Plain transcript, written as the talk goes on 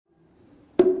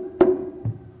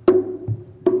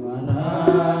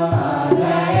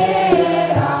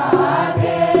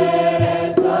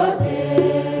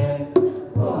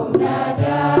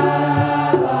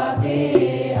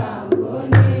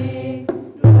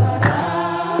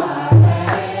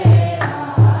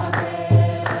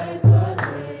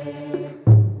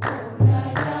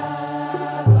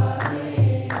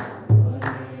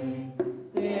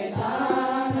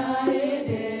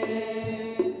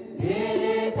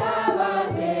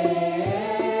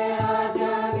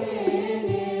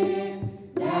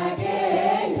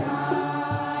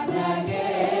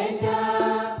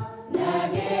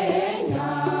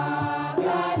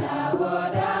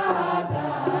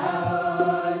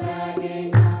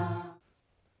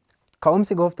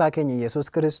ka'umsi gooftaa keenya Yesuus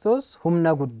Kiristoos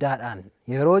humna guddaadhaan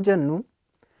yeroo jennu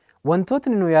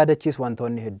wantootni nu yaadachiisu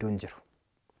wantoonni hedduun jiru.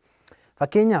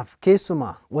 Fakkeenyaaf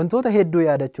keessumaa wantoota hedduu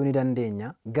yaadachuu ni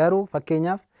dandeenya. Garuu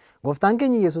fakkeenyaaf gooftaan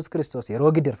keenya Yesuus Kiristoos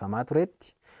yeroo gidirfamaa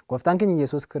turetti gooftaan keenya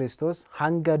Yesuus Kiristoos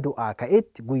hanga du'aa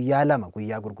ka'etti guyyaa lama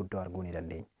guyyaa gurguddoo arguu ni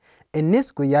dandeenya.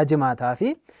 Innis guyyaa jimaataa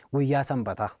fi guyyaa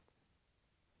sanbataa.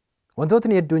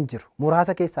 Wantootni hedduun jiru.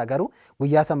 Muraasa keessaa garuu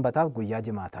guyyaa sanbataa fi guyyaa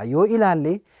jimaataa yoo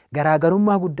ilaalle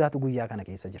garaagarummaa guddaatu guyyaa kana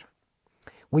keessa jira.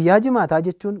 Guyyaa jimaataa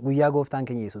jechuun guyyaa gooftaan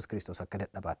keenya Yesuus Kiristoos akka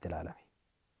dadhabaatti ilaalame.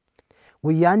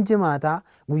 Guyyaan jimaataa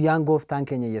guyyaan gooftaan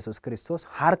keenya Yesuus Kiristoos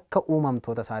harka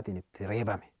uumamtoota isaatiin itti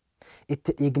reebame.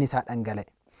 Itti dhiigni isaa dhangala'e.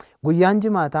 Guyyaan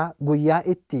jimaataa guyyaa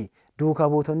itti duuka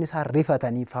buutonni isaa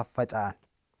rifatanii faffaca'an.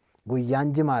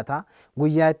 Guyyaan jimaataa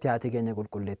guyyaa itti haati keenya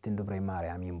qulqulleettiin dubree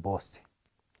Maariyaamiin boosse.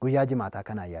 Guyyaa jimaataa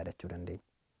kanaan yaadachuu dandeenya.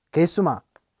 Keessumaa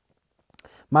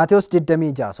Maatiyos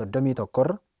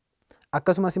 26:31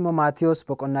 akkasumas immoo Maatiyos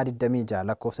boqonnaa 26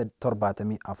 lakkoofsa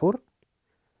 74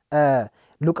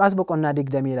 Luqaas boqonnaa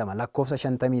 22 lakkoofsa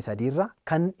 53 irra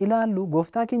kan ilaallu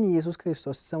gooftaa keenya Yesuus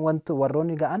Kiristoos wanto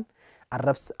warroonni ga'an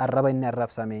arraba inni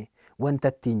arrabsame wanta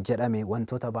ittiin jedhame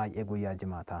wantoota baay'ee guyyaa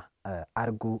jimaataa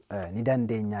arguu ni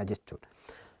dandeenya jechuudha.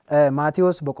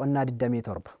 Maatiyos boqonnaa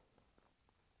 27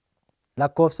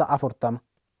 lakkoofsa 40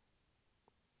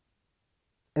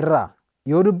 irraa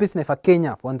yoo dubbisne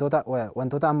fakkeenyaaf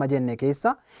wantoota amma jenne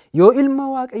keessa yoo ilma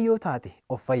Waaqayyoo taate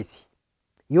of fayyisi.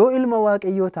 Yoo ilma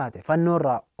Waaqayyoo taate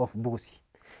fannoorraa of buusi.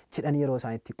 Jedhan yeroo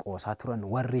isaan itti qoosaa turan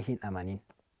warri hin amanin.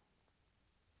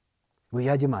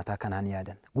 Guyyaa jimaataa kanaan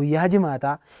yaadan. Guyyaa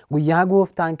jimaataa guyyaa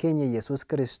gooftaan keenya Yesuus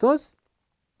Kiristoos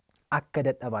akka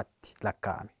dadhabaatti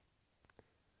lakkaa'ame.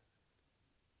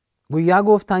 Guyyaa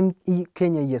gooftaan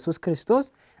keenya Yesuus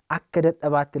Kiristoos akka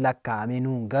dadhabaatti lakkaa'ame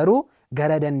nuun garuu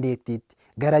gara dandeettiitti,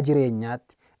 gara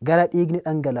jireenyaatti, gara dhiigni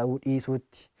dhangala'uu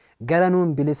dhiisuutti, gara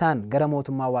nuun bilisaan gara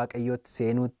mootummaa Waaqayyootti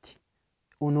seenuutti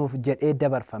unuuf jedhee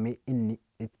dabarfame inni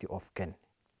itti of kenne.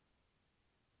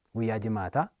 Guyyaa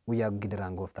jimaataa guyyaa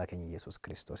gidiraan gooftaa keenya Yesuus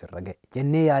Kiristoos irra ga'e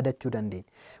jennee yaadachuu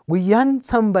dandeenya. Guyyaan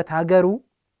sanbataa garuu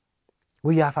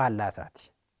guyyaa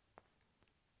faallaasaati.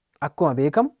 Akkuma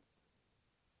beekamu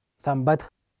sanbata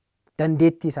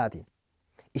dandeettii isaatiin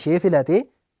ishee filatee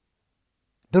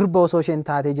durba osoo isheen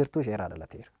taatee jirtu isheerraa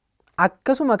dhalateera.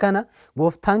 Akkasuma kana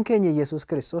gooftaan keenya Yesuus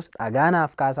Kiristoos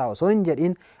dhagaanaaf kaasaa osoo hin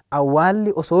jedhin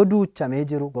awwaalli osoo duuchamee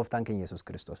jiru gooftaan keenya Yesuus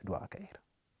Kiristoos du'aa ka'eera.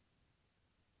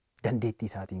 Dandeettii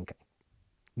isaatiin ka'e.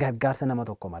 Gargaarsa nama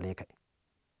tokko malee ka'e.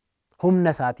 Humna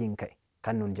isaatiin ka'e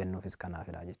kan nuun jennuufis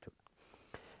kanaafidha jechuudha.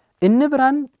 Inni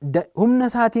biraan humna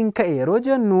isaatiin ka'e yeroo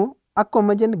jennu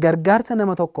akkuma jennu gargaarsa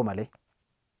nama tokko malee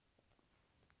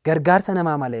gargaarsa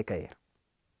namaa malee ka'eera.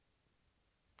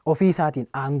 Ofii isaatiin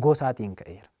aangoo isaatiin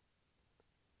ka'eera.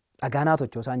 Dhagaanaa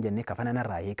tochoosaan jennee kafana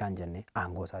narraa hiikaan jennee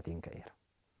aangoo isaatiin ka'eera.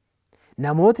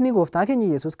 Namootni gooftaa keenya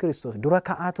Yesuus Kiristoos dura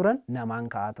ka'aa turan namaan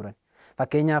ka'aa turan.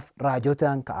 Fakkeenyaaf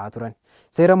raajotaan ka'aa turan.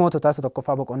 Seera moototaa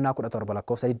 1ffaa boqonnaa 17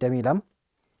 lakkoofsa 22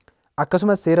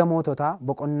 akkasumas seera moototaa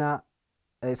boqonnaa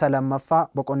 2ffaa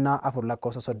boqonnaa 4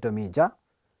 lakkoofsa 36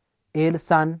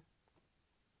 Eelsaan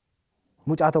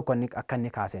mucaa tokko akka inni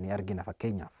kaase ni argina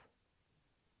fakkeenyaaf.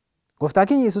 Gooftaan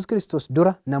keenya Yesuus Kiristoos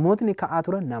dura namootni ka'aa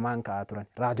turan namaan ka'aa turan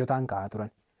raajotaan ka'aa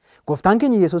turan. Gooftaan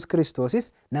keenya Yesuus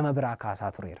Kiristoosis nama biraa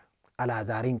kaasaa tureera.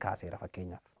 Alaazaariin kaaseera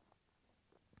fakkeenyaaf.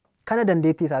 Kana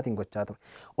dandeettii isaatiin gochaa ture.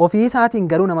 Ofii isaatiin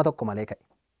garuu nama tokko malee ka'e.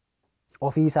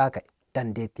 Ofii isaa ka'e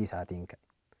dandeettii isaatiin ka'e.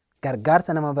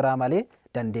 Gargaarsa nama biraa malee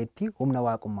dandeettii humna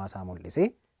waaqummaa isaa mul'isee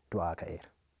du'aa ka'eera.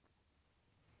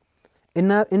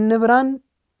 Inni biraan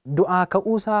du'aa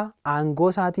ka'uusaa aangoo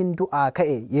isaatiin du'aa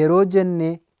ka'e yeroo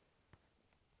jennee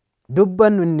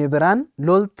dubbannu inni biraan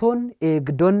loltoonni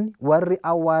eegdonni warri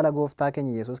awwaala gooftaa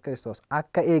keenya Yesuus Kiristoos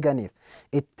akka eeganiif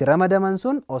itti ramadaman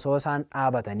sun osoo isaan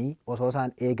dhaabatanii osoo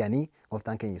isaan eeganii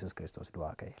gooftaan keenya Yesuus Kiristoos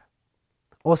du'aa ka'eera.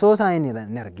 Osoo isaan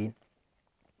hin argin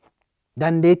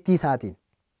dandeettii isaatiin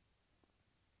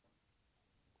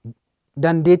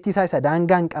dandeettii isaa isa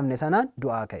daangaa hin qabne sanaan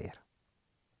du'aa ka'eera.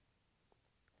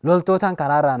 Loltootaan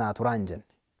karaarraa naa turaan jenne.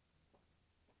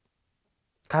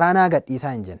 Karaa naa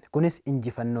gadhiisaa hin jenne. Kunis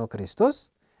injifannoo Kiristoos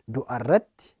du'a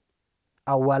irratti,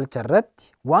 awwaalcha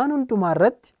irratti, waan hundumaa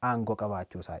irratti aangoo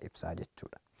qabaachuu isaa ibsaa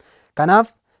jechuudha.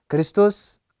 Kanaaf Kiristoos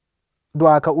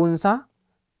du'aa ka'uunsaa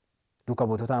duuka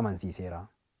buutota amansiiseera.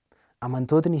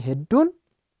 Amantootni hedduun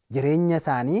jireenya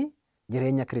isaanii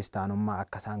jireenya kiristaanummaa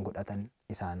akka isaan godhatan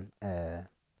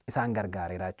isaan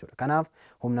gargaareera jechuudha. Kanaaf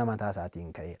humna mataa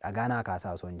isaatiin ka'ee dhagaanaa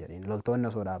kaasaa osoo hin jedhin loltoonni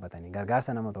osoo dhaabatanii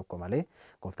gargaarsa nama tokko malee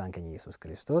gooftaan keenya Yesuus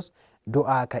Kiristoos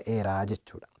du'aa ka'eera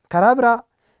jechuudha. Karaa biraa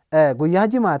guyyaa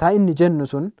jimaataa inni jennu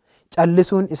sun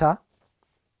callisuun isaa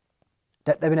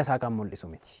dadhabina isaa kan mul'isu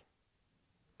miti.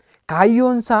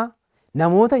 Kaayyoon isaa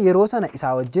namoota yeroo sana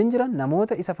isaa wajjin jiran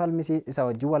namoota isa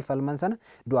wajjin wal falman sana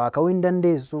du'aa ka'uu hin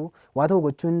dandeessu, waa ta'u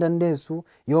gochuu hin dandeessu,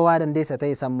 yoo waa dandeessa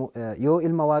ta'e yoo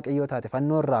ilma Waaqayyoo taate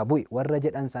fannoo irraa bu'i warra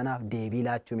jedhan sanaaf deebii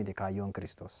laachuu miti kaayyoon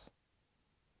Kiristoos.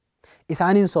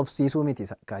 Isaaniin sobsiisuu miti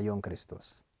kaayyoon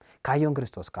Kiristoos. Kaayyoon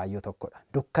Kiristoos kaayyoo tokkodha.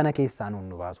 Dukkana keessaa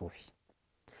nu baasuufi.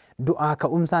 Du'aa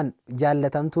ka'umsaan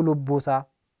jaallatamtuu lubbuusaa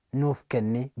nuuf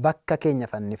kenne bakka keenya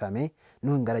fannifamee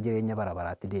nuun gara jireenya bara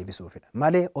baraatti deebisuufidha.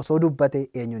 Malee osoo dubbatee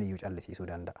eenyuun iyyuu callisiisuu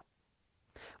danda'a.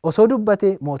 Osoo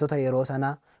dubbatee mootota yeroo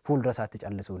sanaa fuuldura isaatti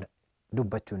callisuu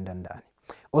dubbachuu hin danda'ani.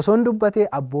 Osoo dubbatee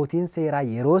abbootiin seeraa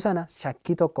yeroo sana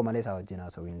shakkii tokko malee isaa wajjin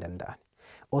haasa'uu hin danda'ani.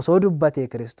 Osoo dubbatee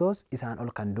Kiristoos isaan ol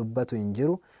kan dubbatu hin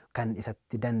jiru, kan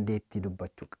isatti dandeettii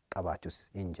dubbachuu qabaachuus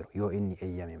hin jiru yoo inni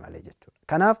eeyyame malee jechuudha.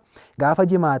 Kanaaf gaafa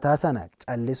jimaataa sana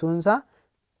callisuunsaa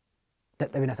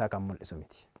dadhabina isaa kan mul'isu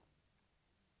miti.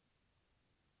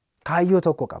 Kaayyoo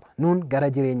tokko qaba. Nuun gara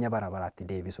jireenya bara baraatti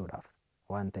deebisuudhaaf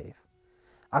waan ta'eef.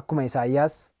 Akkuma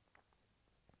Isaayyaas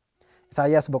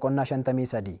boqonnaa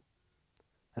 53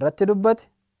 irratti dubbate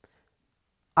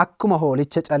akkuma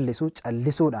hoolicha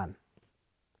callisuudhaan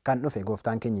kan dhufe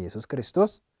gooftaan keenya Yesuus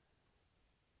Kiristoos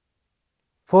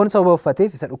foon sababa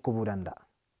uffateef isa dhukkubuu danda'a.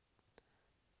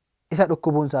 Isa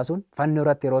dhukkubuunsaa sun fannoo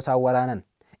irratti yeroo isaan waraanan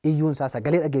iyyuunsaa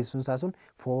sagalee dhageessuunsaa sun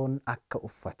foon akka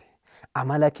uffate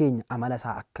amala keenya amala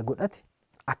isaa akka godhate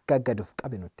akka gaduuf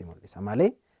qabe nutti mul'isa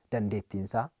malee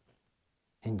dandeettiinsaa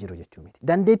hin jiru jechuu miti.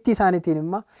 Dandeettii isaaniitiin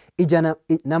immoo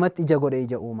namatti ija godhe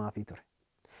ija uumaafii ture.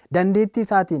 Dandeettii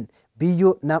isaatiin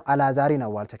biyyoo Alaazaariin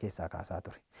awwaalcha keessaa kaasaa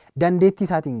ture. Dandeettii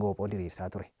isaatiin goophoo diriirsaa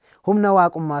ture. Humna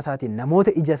waaqummaa isaatiin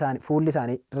namoota fuulli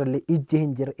isaanii irratti ijji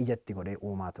hin jirre ijatti godhee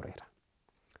uumaa tureera.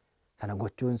 Sana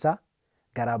gochuunsaa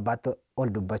gara abbaatti ol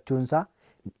dubbachuunsaa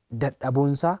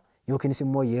dadhabuunsaa yookiinis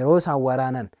immoo yeroo isaan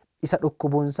waraanan isa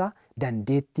dhukkubuunsaa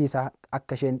dandeettii isaa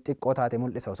akka isheen xiqqoo taate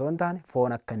mul'isa osoo hin taane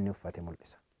foon akka inni uffate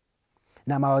mul'isa.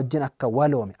 Namaa wajjin akka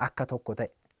waloome akka tokko ta'e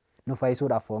nu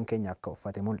fayyisuudhaaf foon keenya akka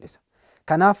uffate mul'isa.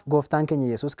 Kanaaf gooftaan keenya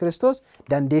Yesuus Kiristoos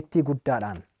dandeettii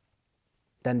guddaadhaan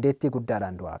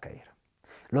du'aa ka'eera.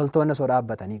 Loltoonni osoo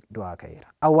dhaabbatanii du'aa ka'eera.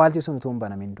 Awwaalchi sun utuu hin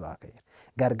banamin du'aa ka'eera.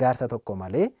 Gargaarsa tokko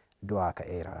malee du'aa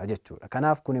ka'eera jechuudha.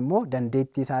 Kanaaf kun immoo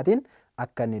dandeettii isaatiin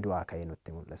akka inni du'aa ka'e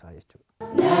nutti mul'isa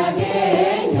jechuudha.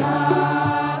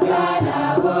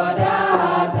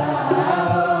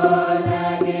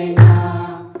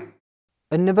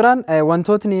 Inni biraan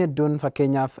wantootni hedduun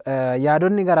fakkeenyaaf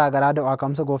yaadonni garaagaraa du'aa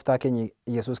ka'umsa gooftaa keenya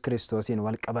Yesuus Kiristoosiin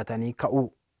wal qabatanii ka'uu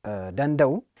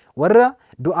danda'u. Warra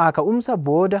du'aa ka'umsa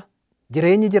booda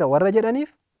jireenyi jira warra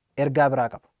jedhaniif ergaa biraa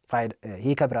qaba.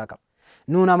 Hiika biraa qaba.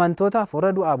 Nuun amantootaaf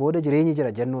warra du'aa booda jireenyi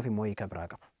jira jennuuf immoo hiika biraa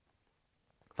qaba.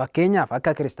 Fakkeenyaaf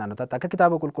akka kiristaanotaatti akka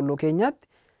kitaaba qulqulluu keenyaatti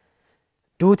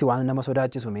duuti waan nama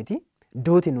sodaachisu miti.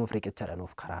 Duuti nuuf riqichadha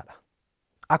nuuf karaadha.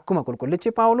 Akkuma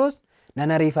qulqullichi Phaawulos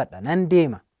nan ariifadha nan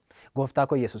deema gooftaa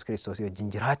koo Yesuus Kiristoos wajjin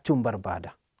jiraachuun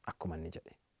barbaada akkuma inni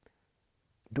jedhe.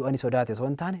 Du'a ni sodaate osoo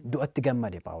hin taane du'atti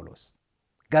gammade Phaawulos.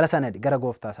 Gara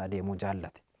gooftaa isaa deemuu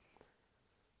jaallate.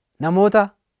 Namoota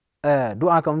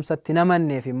du'aa ka'umsatti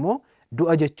namanneef immoo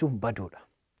du'a jechuun baduudha.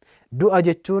 Du'a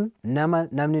jechuun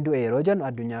namni du'e yeroo jennu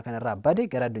addunyaa kanarraa bade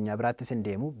gara addunyaa biraattis hin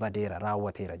deemu badeera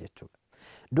raawwateera jechuudha.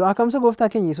 Du'aa ka'umsa gooftaa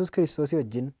keenya Yesuus Kiristoos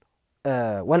wajjin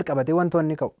wal qabatee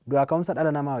wantoonni ka'u. Du'aa ka'umsa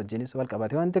dhala namaa wajjinis wal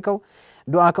qabatee wanti ka'u.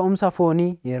 Du'aa ka'umsa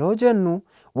foonii yeroo jennu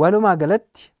walumaa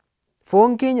galatti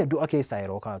foon keenya du'a keessaa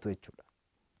yeroo kaatu jechuudha.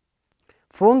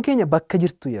 Foon keenya bakka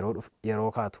jirtu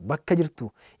yeroo kaatu, bakka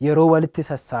jirtu yeroo walitti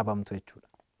sassaabamtu jechuudha.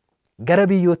 Gara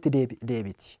biyyootti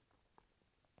deebiti.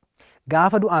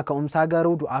 Gaafa du'aa ka'umsaa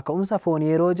garuu du'aa ka'umsa foon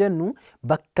yeroo jennu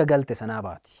bakka galte sanaa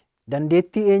baati.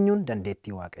 Dandeettii eenyuun?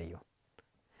 Dandeettii Waaqayyoo.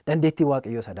 Dandeettii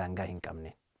Waaqayyoo daangaa hin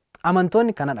qabne.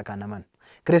 Amantoonni kanadha kan aman.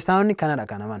 Kiristaanonni kanadha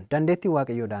kan aman. Dandeettii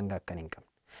Waaqayyoo daangaa akka hin qabne.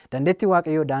 Dandeettii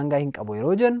Waaqayyoo daangaa hin qabu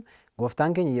yeroo jennu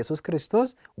gooftaan keenya Yesuus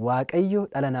Kiristoos Waaqayyoo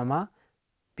dhala namaa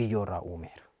biyyoorraa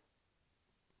uumeera.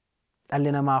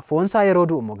 Dhalli namaa foonsaa yeroo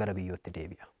du'u immoo gara biyyootti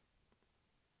deebi'a.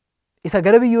 Isa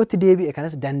gara biyyootti deebi'e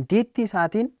kanas dandeettii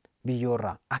isaatiin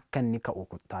biyyoorraa akka inni ka'u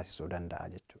taasisuu danda'a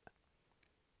jechuudha.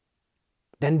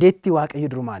 Dandeettii Waaqayyo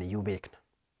durumaan iyyuu beekna.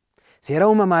 Seera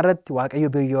uumamaa irratti Waaqayyo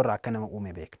biyyoorraa akka nama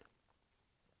uume beekna.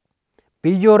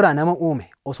 Biyyoorraa nama uume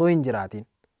osoo hin jiraatiin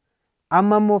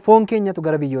amma immoo foon keenyatu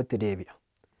gara biyyootti deebi'a.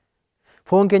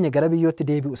 Foon keenya gara biyyootti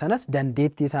deebi'u sanas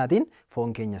dandeettii isaatiin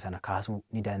foon keenya sana kaasuu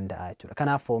ni danda'a jechuudha.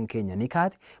 Kanaaf foon keenya ni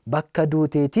kaati bakka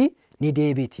duuteetii ni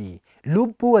deebiti.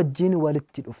 Lubbuu wajjin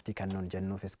walitti dhufti kan nuun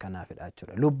jennuufis kanaafidha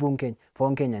jechuudha. Lubbuun keenya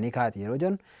foon keenya ni kaati yeroo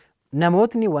jennu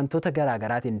namootni wantoota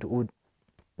garaagaraatiin du'uu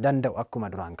danda'u akkuma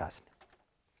duraan kaasne.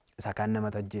 Isa kaan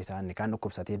nama tajjeesaa, inni kaan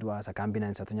dhukkubsatee du'aa, isa kaan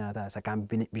bineensatu nyaataa, isa kaan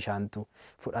bishaantu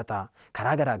fudhataa,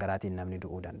 karaa garaa garaatiin namni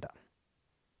du'uu danda'a.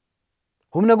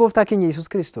 Humna gooftaa keenya Yesuus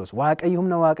Kiristoos Waaqayyo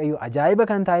humna Waaqayyo ajaa'iba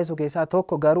kan taasisu keessaa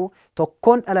tokko garuu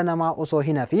tokkoon dhala namaa osoo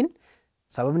hin hafiin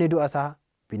sababni du'a isaa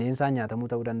bineensaan nyaatamuu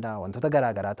ta'uu danda'a, wantoota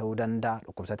garaa garaa ta'uu danda'a,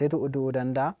 dhukkubsatee du'uu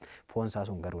danda'a, foon isaa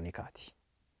sun garuu ni kaati.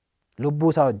 Lubbuu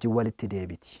isaa wajjin walitti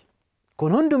deebiti.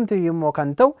 Kun hundumti immoo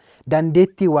kan ta'u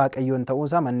dandeettii Waaqayyoon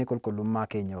ta'uusaa manni qulqullummaa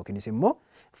keenya yookiinis immoo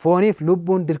fooniif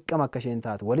lubbuun dirqama akka isheen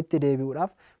taatu walitti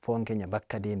deebi'uudhaaf foon keenya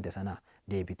bakka deemte sana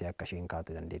deebitee akka isheen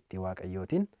kaatu dandeettii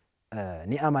Waaqayyootiin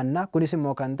ni amanna. Kunis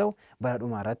immoo kan ta'u bara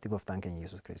dhumaa irratti gooftaan keenya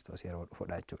Yesuus Kiristoos yeroo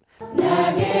dhufudha jechuudha.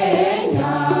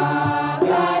 Nageenya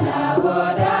kana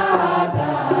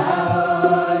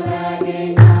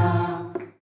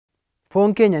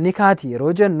foon keenya ni kaati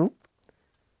yeroo jennu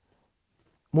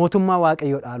mootummaa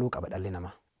Waaqayyoo dhaaluu qaba dhalli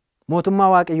namaa. Mootummaa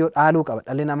Waaqayyoo dhaaluu qaba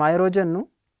dhalli namaa yeroo jennu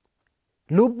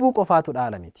lubbuu qofaatu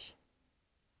dhaala miti.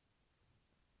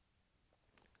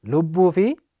 Lubbuu fi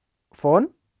foon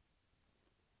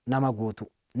nama guutu.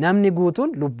 Namni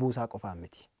guutuun lubbuu isaa qofaan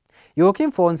miti.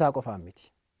 Yookiin foon isaa qofaan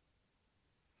miti.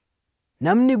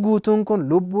 Namni guutuun kun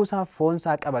lubbuu isaa foon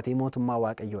isaa qabatee mootummaa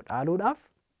Waaqayyoo dhaaluudhaaf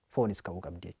foonis ka'uu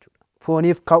qabdi jechuudha.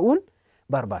 Fooniif ka'uun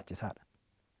barbaachisaadha.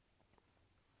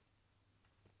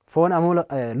 Foon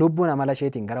lubbuun amala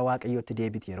isheetiin gara Waaqayyootti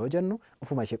deebiti yeroo jennu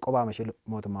ufuma ishee qobaama ishee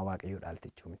mootummaa Waaqayyoo dhaalti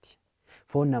jechuu miti.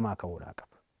 Foon namaa ka'uudhaa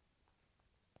qaba.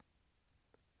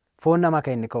 Foon namaa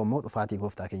kan inni ka'u immoo dhufaatii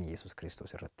gooftaa keenya Yesuus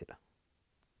Kiristoos irrattidha.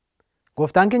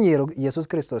 Gooftaan keenya Yesuus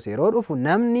Kiristoos yeroo dhufu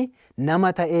namni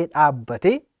nama ta'ee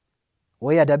dhaabbatee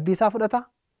wayya adabbii isaa fudhata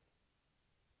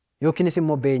yookiinis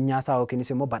immoo beenyaa isaa yookiinis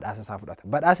immoo badhaasa isaa fudhata.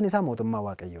 Badhaasni isaa mootummaa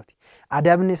Waaqayyooti.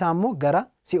 Adabni isaa immoo gara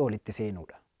si'oolitti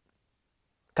seenuudha.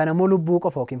 Kana immoo lubbuu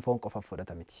qofa yookiin foon qofaaf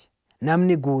fudhata miti.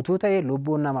 Namni guutuu ta'ee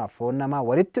lubbuun namaa foon namaa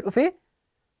walitti dhufee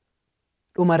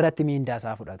dhuma irratti miindaa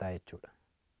isaa fudhata jechuudha.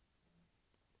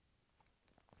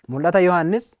 Mul'ata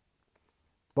Yohaannis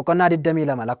boqonnaa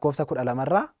 22 lakkoofsa 12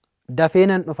 irraa dafee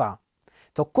nan dhufaa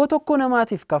tokko tokko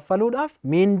namaatiif kaffaluudhaaf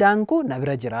miindaan koo na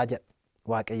bira jiraa jedha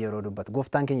Waaqayyo yeroo dubbatu.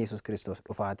 Gooftaan keenya Yesuus Kiristoos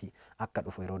dhufaatii akka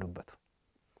dhufu yeroo dubbatu.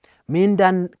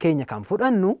 Miindaan keenya kan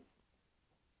fudhannu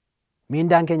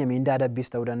miindaan keenya miindaa adabbiis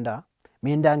ta'uu danda'a.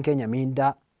 Miindaan keenya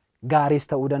miindaa gaariis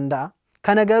ta'uu danda'a.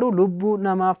 Kana garuu lubbuu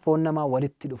namaa foon namaa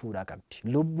walitti dhufuudhaa qabdi.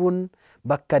 Lubbuun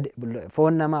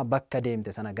foon namaa bakka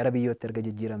deemte sana gara biyyootti erga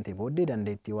jijjiiramtee booddee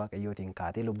dandeettii Waaqayyootiin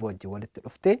kaatee lubbuu wajjin walitti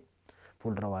dhuftee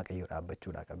fuuldura Waaqayyoo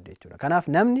dhaabbachuudhaa qabdi jechuudha. Kanaaf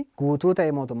namni guutuu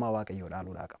ta'e mootummaa Waaqayyoo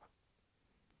dhaaluudhaa qaba.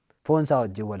 Foon isaa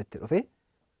wajjin walitti dhufee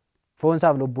foon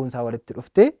isaaf lubbuun isaa walitti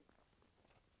dhuftee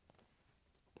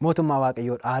mootummaa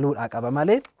Waaqayyoo dhaaluudhaa qaba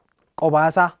malee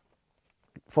qobaasaa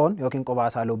foon yookiin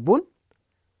qobaasaa lubbuun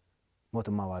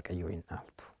mootummaa Waaqayyoo hin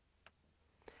dhaaltu.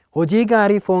 Hojii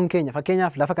gaarii foon keenya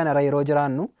fakkeenyaaf lafa kanarra yeroo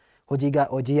jiraannu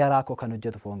hojii yaraa koo kan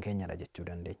hojjetu foon keenyadha jechuu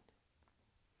dandeenya.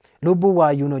 Lubbuun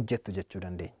waayyuun hojjettu jechuu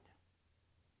dandeenya.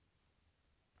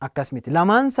 Akkas miti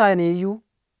lamaan isaaniiyyuu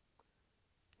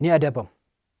ni adabamu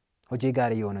hojii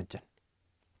gaarii yoo hojjennu.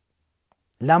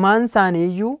 Lamaan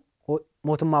isaaniiyyuu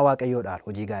mootummaa Waaqayyoo dhaalu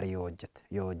hojii gaarii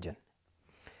yoo hojjennu.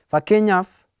 Fakkeenyaaf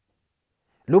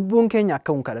lubbuun keenya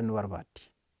akka hin kadhannu barbaaddi.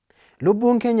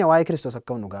 Lubbuun keenya waa'ee Kiristoos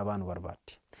akka hin dhugaa baanu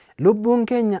barbaaddi. Lubbuun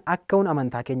keenya akka hin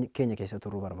amantaa keenya keessa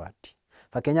turuu barbaaddi.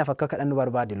 Fakkeenyaaf akka kadhannu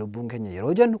barbaaddi lubbuun keenya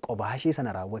yeroo jennu qobaa ishee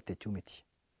sana raawwatte jechuu miti.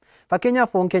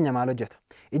 Fakkeenyaaf foon keenya maal hojjeta?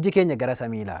 Iji keenya gara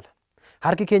samii ilaala.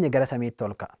 Harki keenya gara samiitti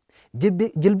ol ka'a.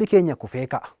 Jilbi keenya kufee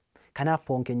ka'a. Kanaaf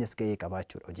foon keenyas ga'ee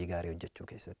qabaachuudha hojii gaarii hojjechuu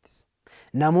keessattis.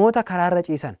 Namoota karaarra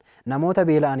ciisan, namoota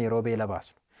beela'an yeroo beela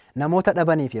baasu, namoota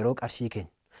dhabaniif yeroo qarshii keenya,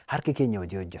 harki keenya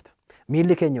hojii hojjeta.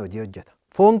 Miilli keenya hojii hojjeta.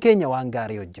 Foon keenya waan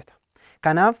gaarii hojjeta.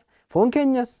 Kanaaf foon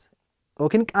keenyas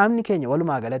yookiin qaamni keenya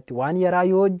walumaa galatti waan yaraa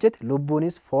yoo hojjete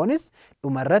lubbuunis foonis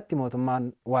dhumarratti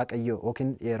mootummaan Waaqayyoo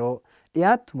yookiin yeroo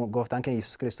dhiyaattu gooftaan keenya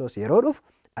Yesuus Kiristoos yeroo dhufu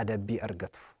adabbii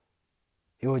argatu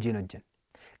yoo hojiin hojjenne.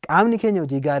 Qaamni keenya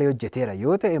hojii gaarii hojjeteera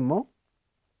yoo ta'e immoo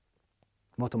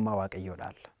mootummaa Waaqayyoo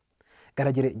dhaalla.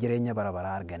 Gara jireenya bara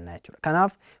baraa arganna jechuudha.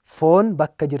 Kanaaf foon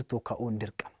bakka jirtu ka'uun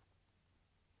dirqama.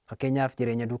 Fakkeenyaaf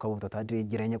jireenya duukaa buutotaa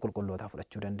jireenya qulqullootaa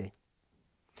fudhachuu dandeenya.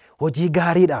 Hojii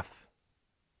gaariidhaaf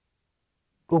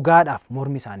dhugaadhaaf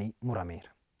mormi isaanii murameera.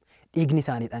 Dhiigni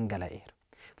isaanii dhangala'eera.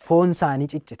 Foon isaanii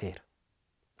cicciteera.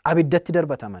 Abiddatti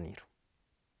darbatamaniiru.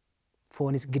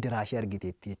 Foonis gidiraa ishee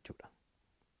argiteetti jechuudha.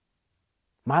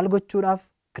 Maal gochuudhaaf?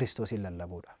 Kiristoosin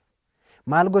lallabuudhaaf.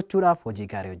 Maal gochuudhaaf? Hojii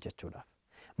gaarii hojjechuudhaaf.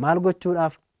 Maal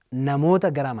gochuudhaaf?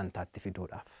 Namoota gara amantaatti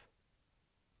fiduudhaaf.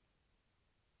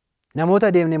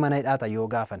 Namoota deemnee mana hidhaata yoo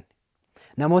gaafanne,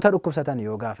 namoota dhukkubsatan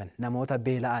yoo gaafan, namoota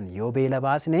beela'an yoo beela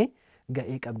baasne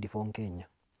ga'ee qabdi foon keenya.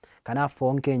 Kanaaf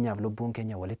foon keenyaaf lubbuun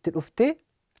keenya walitti dhuftee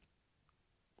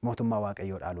mootummaa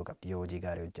Waaqayyoo dhaaluu qabdi yoo hojii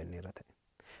gaarii hojjennee irra ta'e.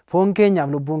 Foon keenyaaf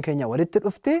lubbuun keenya walitti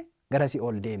dhuftee gara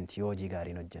si'ool deemti yoo hojii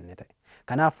gaariin hojjenne ta'e.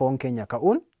 Kanaaf foon keenya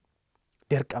ka'uun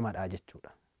dirqamadha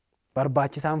jechuudha.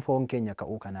 Barbaachisaan foon keenya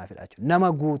ka'uu kanaafidha jechuudha.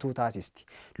 Nama guutuu taasisti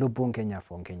lubbuun keenyaaf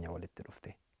foon keenya walitti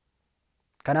dhufte.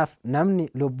 Kanaaf namni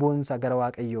lubbuunsa gara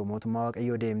Waaqayyoo mootummaa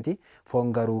Waaqayyoo deemti,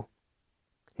 foon garuu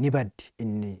ni baddi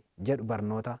inni jedhu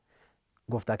barnoota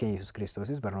Gooftaa keenya Yesuus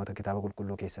Kiristoosis barnoota kitaaba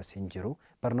qulqulluu keessas hin jiru,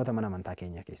 barnoota mana amantaa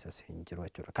keenya keessas hin jiru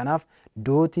jechuudha. Kanaaf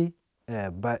duuti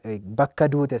bakka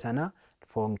duute sana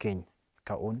foon keenya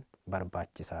ka'uun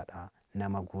barbaachisaadha.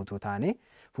 Nama guutuu taane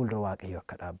fuuldura Waaqayyoo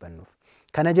akka dhaabbannuuf.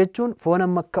 Kana jechuun foon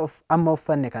amma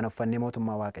uffanne kana uffannee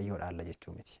mootummaa Waaqayyoo dhaalla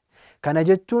jechuu miti. Kana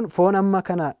jechuun foon amma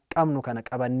kana qabnu kana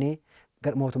qabannee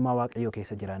mootummaa Waaqayyoo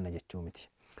keessa jiraanna jechuu miti.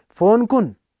 Foon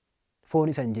kun foon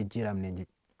isa hin jijjiiramneen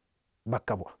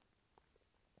bakka bu'a.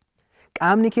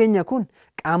 Qaamni keenya kun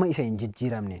qaama isa hin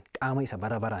jijjiiramneen, qaama isa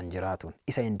bara baraan jiraatuun,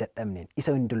 isa hin dadhabneen,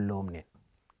 isa hin dulloomneen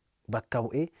bakka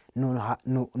bu'ee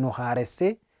nu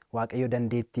haaressee Waaqayyo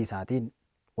dandeettii isaatiin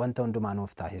wanta hundumaa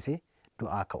nuuf taasisee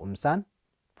du'aa ka'umsaan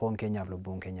foon keenyaaf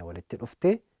lubbuun keenya walitti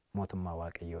dhuftee mootummaa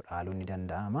Waaqayyoo dhaaluun ni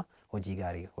danda'ama hojii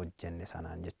gaarii hojjenne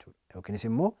sanaan jechuudha. Yookiinis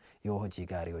immoo yoo hojii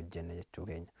gaarii hojjenne jechuu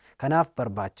keenya. Kanaaf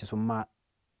barbaachisummaa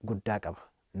guddaa qaba.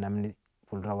 Namni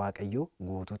fuuldura Waaqayyoo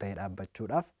guutuu ta'ee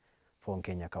dhaabbachuudhaaf foon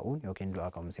keenya ka'uun yookiin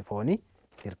du'aa ka'umsi foonii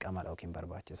dirqamadha yookiin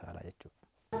barbaachisaadha jechuudha.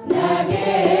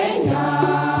 Nageenya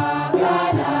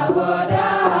kana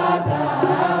godhata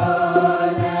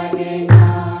nageenya.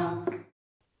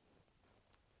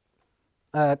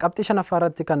 Qabxii shanaffaa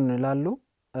irratti kan ilaallu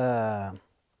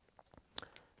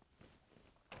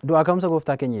du'aa ka'umsa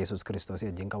Gooftaa keenya Yesuus Kiristoos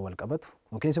wajjin kan wal qabatu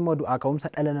yookiinis immoo du'aa ka'umsa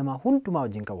dhala namaa hundumaa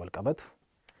wajjin kan wal qabatu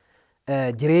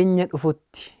jireenya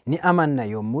dhufutti ni amanna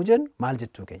yommuu jennu maal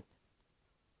jechuu keenya?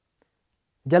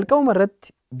 Jalqabuma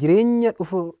irratti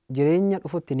jireenya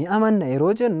dhufutti ni amanna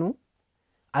yeroo jennu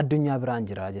addunyaa biraan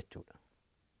jira jechuudha.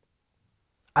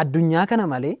 Addunyaa kana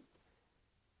malee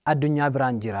addunyaa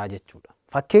biraan jira jechuudha.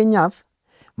 Fakkeenyaaf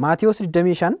Maatiyos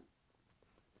 25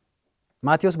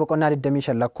 Maatiyos boqonnaa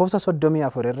 25 lakkoofsa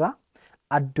 34 irraa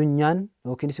addunyaan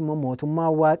yookiinis immoo mootummaa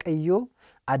Waaqayyoo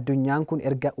addunyaan kun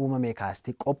erga uumamee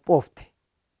kaastee qophoofte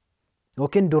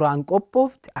yookiin duraan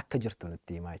qophoofte akka jirtu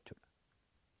nutti himaa jechuudha.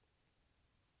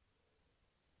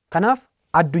 Kanaaf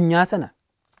addunyaa sana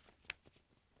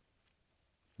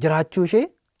jiraachuu ishee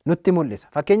nutti mul'isa.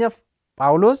 Fakkeenyaaf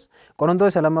Phaawulos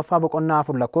Qorontos 2ffaa boqonnaa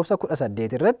 4 lakkoofsa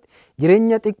 18 irratti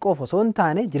jireenya xiqqoof osoo hin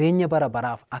taane jireenya bara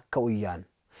baraaf akka uyyaanu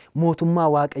mootummaa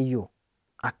Waaqayyoo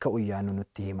akka uyyaanu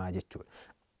nutti himaa jechuudha.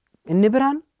 Inni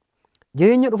biraan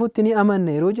jireenya dhufutti ni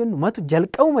amanna yeroo jennu matu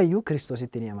jalqabumayyuu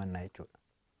Kiristoositti ni amanna jechuudha.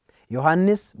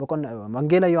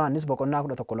 Wangeela Yohaannis boqonnaa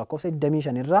 11 lakkoofsa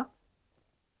 25 irraa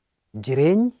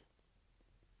jireenyi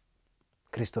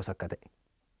Kiristoos akka ta'e,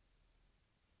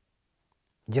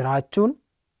 jiraachuun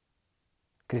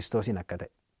Kiristoosiin akka ta'e,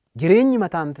 jireenyi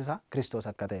mataan isaa Kiristoos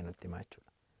akka ta'e nutti himaa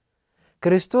jechuudha.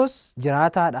 Kiristoos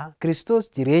jiraataadha,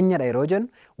 Kiristoos jireenyadha yeroo jennu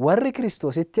warri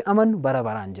Kiristoositti amanu bara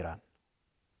baraan jiraan.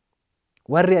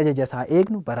 Warri ajaja isaa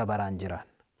eegnu bara baraan jiraan.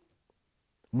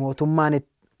 Mootummaan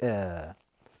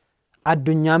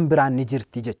addunyaan biraan ni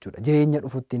jirti jechuudha. Jireenya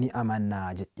dhufutti ni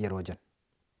amannaa yeroo jennu.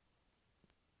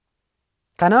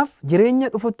 Kanaaf jireenya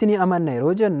dhufutti ni amanna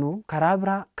yeroo jennu karaa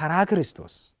biraa karaa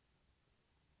Kiristoos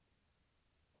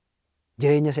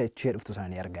jireenya ishee dhuftu sana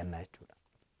ni arganna jechuudha.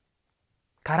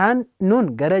 Karaan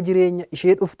nun gara jireenya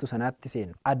ishee dhuftu sanaatti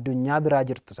seenu addunyaa biraa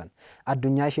jirtu sana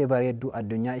addunyaa ishee bareedduu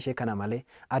addunyaa ishee kana malee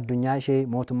addunyaa ishee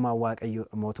mootummaa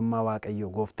Waaqayyoo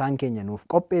Gooftaan keenya nuuf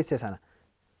qopheesse sana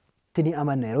itti ni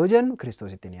amanna yeroo jennu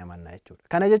Kiristoositti ni amanna jechuudha.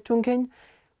 Kana jechuun keenya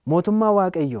mootummaa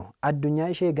Waaqayyoo addunyaa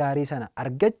ishee gaarii sana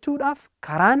argachuudhaaf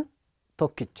karaan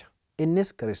tokkicha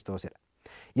innis Kiristoosidha.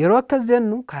 Yeroo akkas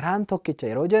jennu karaan tokkicha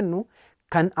yeroo jennu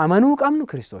kan amanuu qabnu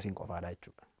Kiristoosiin qofaadha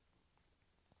jechuudha.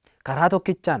 Karaa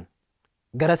tokkichaan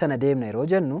gara sana deemna yeroo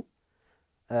jennu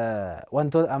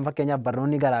wantoota fakkeenyaaf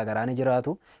barnoonni garaa garaa ni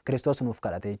jiraatu Kiristoos nuuf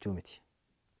kadhate jechuu miti.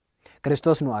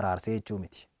 Kiristoos nu araarsee jechuu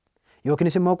miti.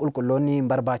 Yookiinis immoo qulqulloonni hin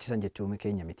barbaachisan jechuu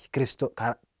keenya miti.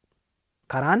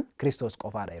 Karaan Kiristoos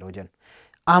qofaadha yeroo jennu.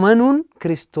 Amanuun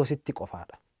Kiristoositti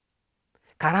qofaadha.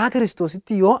 Karaa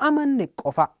Kiristoositti yoo amanne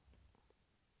qofa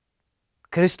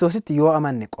Kiristoositti yoo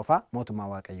amanne qofa mootummaa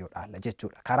Waaqayyoo dhaalla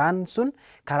jechuudha. Karaan sun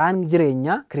karaan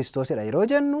jireenyaa Kiristoosidha yeroo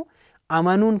jennu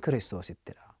amanuun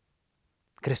Kiristoosittidha.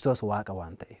 Kiristoos Waaqa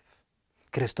waan ta'eef,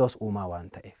 Kiristoos uumaa waan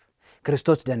ta'eef,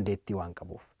 Kiristoos dandeettii waan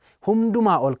qabuuf,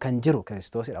 hundumaa ol kan jiru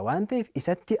Kiristoosidha waan ta'eef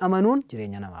isatti amanuun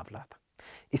jireenya namaaf laata.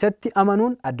 Isatti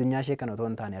amanuun addunyaa ishee kana otoo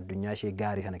hin taane addunyaa ishee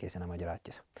gaarii sana keessa nama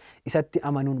jiraachisa. Isatti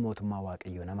amanuun mootummaa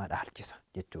Waaqayyoo nama dhaalchisa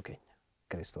jechuu keenya.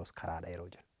 Kiristoos karaadha yeroo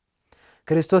jennu.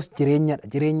 Kiristoos jireenyadha.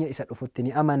 Jireenya isa dhufutti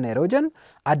ni amanna yeroo jennu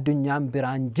addunyaan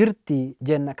biraan jirti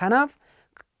jenna. Kanaaf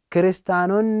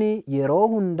kiristaanonni yeroo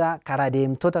hundaa karaa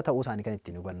deemtota ta'uu isaanii kan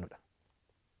ittiin hubannudha.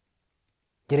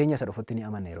 Jireenya isa dhufutti ni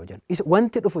amanna yeroo jennu.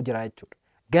 Wanti dhufu jira jechuudha.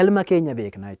 Galma keenya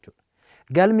beekna jechuudha.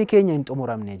 Galmi keenya hin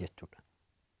xumuramne jechuudha.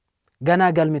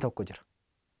 Ganaa galmi tokko jira.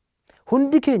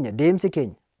 Hundi keenya deemsi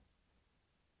keenya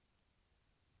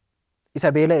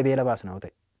isa beela'e beela baasna yoo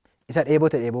ta'e, isa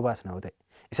dheebote dheeboo baasna yoo ta'e,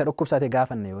 isa dhukkubsate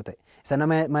gaafanna yoo ta'e, isa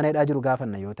nama mana hidhaa jiru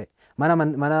gaafanna yoo ta'e,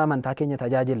 mana amantaa keenya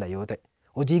tajaajilla yoo ta'e,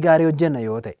 hojii gaarii hojjenna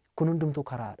yoo ta'e, kun hundumtuu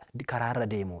karaarra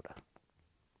deemuudha.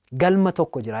 Galma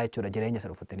tokko jira jechuudha. Jireenya isa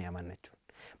dhufutti ni amanna jechuudha.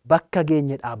 Bakka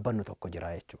geenye dhaabbannu tokko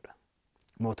jira jechuudha.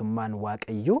 Mootummaan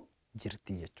Waaqayyoo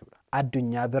jirti jechuudha.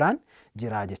 Addunyaa biraan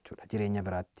jira jechuudha. Jireenya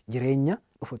biraatti. Jireenya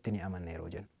dhufutti ni amanna yeroo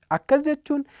jennu. Akkas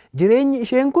jechuun jireenyi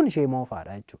isheen kun ishee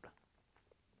moofaadha jechuudha.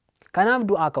 Kanaaf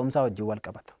du'aa ka'umsaa wajjin wal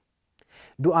qabata.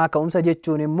 Du'aa ka'umsa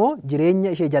jechuun immoo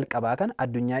jireenya ishee jalqabaa kana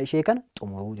addunyaa ishee kana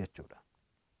xumuruu jechuudha.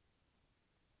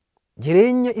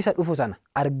 Jireenya isa dhufu sana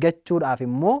argachuudhaaf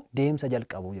immoo deemsa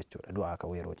jalqabuu jechuudha du'aa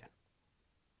ka'uu yeroo jennu.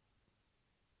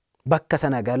 Bakka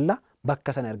sana galla,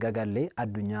 bakka sana erga gallee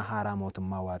addunyaa haaraa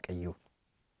mootummaa Waaqayyoo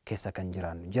keessa kan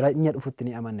jiraannu. Jireenya dhufutti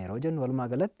ni amanna yeroo jennu walumaa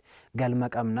galatti galma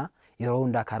qabna. Yeroo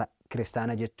hundaa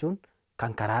kiristaana jechuun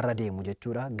kan karaarra deemu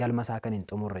jechuudha. Galma isaa kan hin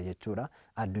xumurre jechuudha.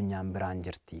 Addunyaan biraan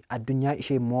jirti. Addunyaa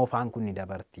ishee moofaan kun ni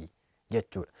dabarti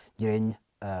jechuudha.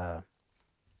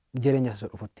 Jireenya isa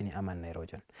dhufutti ni amanna yeroo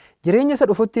jennu. Jireenya isa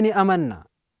dhufutti ni amanna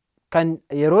kan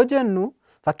yeroo jennu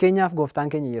fakkeenyaaf gooftaan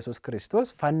keenya Yesuus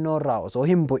Kiristoos fannoorraa osoo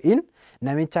hin bu'in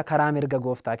namicha karaa mirga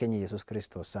gooftaa keenya Yesuus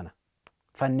Kiristoos sana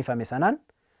fannifame sanaan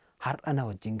har'a na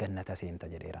wajjin gannata seenta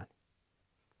jedheeraan.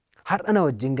 Har'a na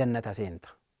wajjin gannata seenta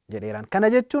jedheeraan. Kana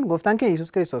jechuun gooftaan keenya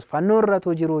Yesuus Kiristoos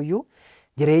fannoorratoo jiruuyyuu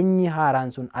jireenyi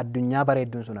haaraan sun addunyaa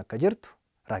bareedduun sun akka jirtu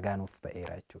ragaa nuuf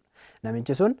ba'eera jechuudha.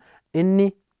 Namichi sun inni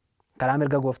karaa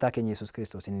mirga gooftaa keenya Yesuus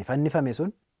Kiristoos inni fannifame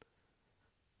sun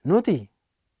nuti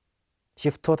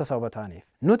shiftoota sababa taaneef,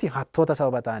 nuti hattoota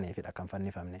sababa taaneefidha kan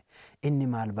fannifamne. Inni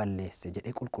maal balleesse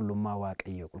jedhee qulqullummaa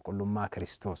Waaqayyoo, qulqullummaa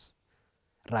Kiristoos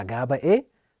ragaa ba'ee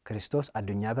Kiristoos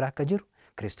addunyaa bira akka jiru,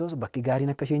 Kiristoos bakki gaariin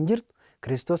akka isheen jirtu,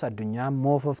 Kiristoos addunyaa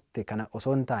moofofte kana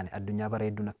osoo hin taane addunyaa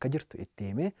bareedduun akka jirtu itti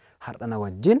himee har'a na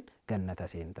wajjin gannata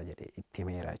seenta jedhee itti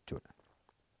himeera jechuudha.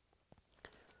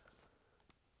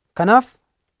 Kanaaf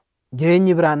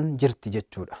jireenyi biraan jirti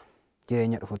jechuudha.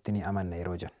 Jireenya dhufutti ni amanna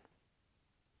yeroo jennu.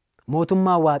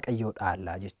 Mootummaa Waaqayyoo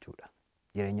dhaallaa jechuudha.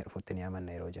 Jireenya dhufutti ni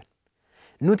amanna yeroo jennu.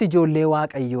 Nuti ijoollee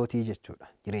Waaqayyootii jechuudha.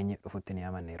 Jireenya dhufutti ni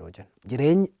amanna yeroo jennu.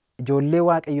 Jireenya ijoollee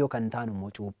Waaqayyoo kan taanu immoo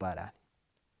cuuphaadhaan.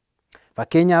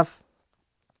 Fakkeenyaaf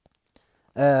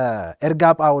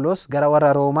ergaa Phaawulos gara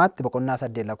warra Roomaatti boqonnaa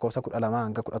 8 lakkoofsa 12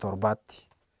 hanga 17tti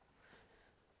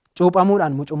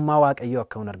cuuphamuudhaan mucummaa Waaqayyoo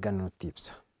akka hin argannu nutti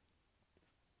ibsa.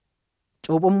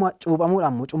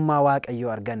 Cuuphamuudhaan mucummaa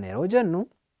Waaqayyoo arganna yeroo jennu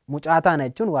mucaa taana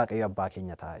jechuun Waaqayyo abbaa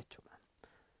keenya ta'a jechuudha.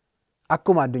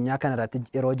 Akkuma addunyaa kana irratti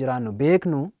yeroo jiraannu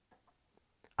beeknu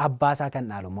abbaa isaa kan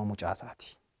dhaalu immoo mucaa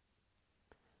isaati.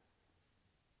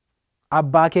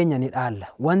 Abbaa keenya ni dhaalla.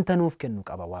 Wanta nuuf kennu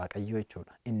qaba Waaqayyo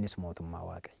jechuudha. Innis mootummaa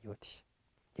Waaqayyooti.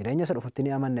 Jireenya isa dhufutti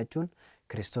ni amanna jechuun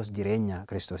Kiristoos jireenya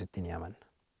Kiristoositti ni amanna.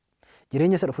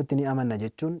 Jireenya isa dhufutti ni amanna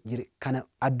jechuun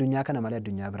addunyaa kana malee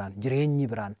addunyaa biraan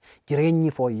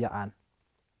jireenyi fooyya'aan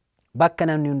bakka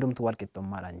namni hundumtu wal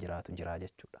qixxummaadhaan jiraatu jira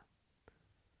jechuudha.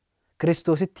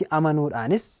 Kiristoositti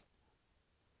amanuudhaanis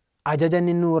ajaja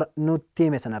inni nutti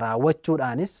hime sana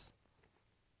raawwachuudhaanis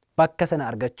bakka sana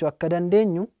argachuu akka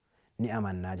dandeenyu ni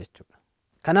amannaa jechuudha.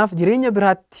 Kanaaf jireenya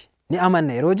biraatti ni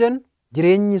amanna yeroo jennu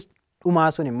jireenyi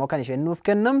dhumaa sun immoo kan isheen nuuf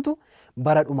kennamtu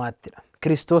bara dhumaattidha.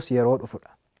 Kiristoos yeroo dhufudha.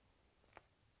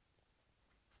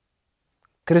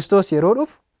 Kiristoos yeroo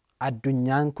dhufu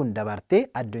addunyaan kun dabartee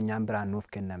addunyaan biraan nuuf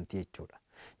kennamti jechuudha.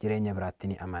 Jireenya biraatti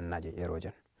ni amannaa yeroo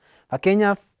jennu.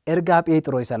 Fakkeenyaaf ergaa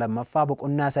Phexros isa lammaffaa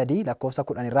boqonnaa 3 lakkoofsa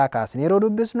 10 irraa kaasnee yeroo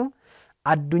dubbisnu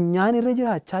addunyaan irra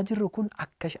jiraachaa jirru kun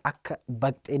akka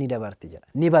baqxee ni dabarti jedha.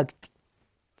 Ni baqxi.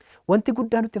 Wanti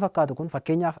guddaa nutti fakkaatu kun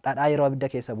fakkeenyaaf dhadhaa yeroo abidda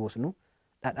keessa buusnu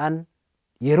dhadhaan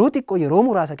yeroo xiqqoo yeroo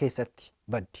muraasa keessatti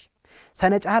baddi.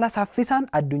 Sana caala saffisaan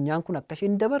addunyaan kun akka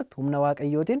isheen dabartu humna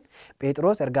Waaqayyootiin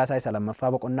Phexros ergaa isaa isa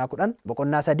lammaffaa boqonnaa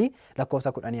 3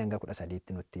 lakkoofsa 10 hanga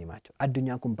 13tti nutti himaa jechuudha.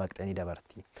 Addunyaan kun baqxee ni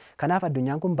dabarti. Kanaaf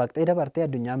addunyaan kun baqxee dabartee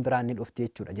addunyaan biraan ni dhufti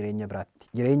jechuudha jireenya biraatti.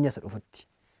 Jireenya isa dhufutti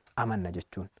amanna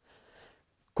jechuun.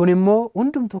 Kun immoo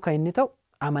hundumtuu kan inni ta'u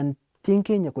amantiin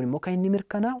keenya kun immoo kan inni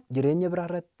mirkanaa'u jireenya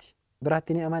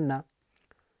biraatti ni amanna.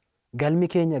 Galmi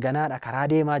keenya ganaadha, karaa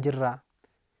deemaa jirra,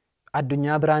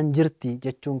 addunyaa biraan jirti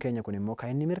jechuun keenya kun immoo kan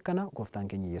inni mirkanaa'u gooftaan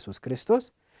keenya Yesuus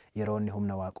Kiristoos yeroo inni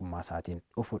humna waaqummaa isaatiin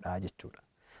dhufudha jechuudha.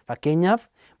 Fakkeenyaaf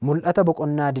mul'ata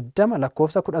boqonnaa 20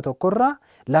 lakkoofsa 11 irraa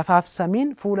lafaaf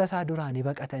samiin fuula isaa duraa ni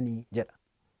baqatanii jedha.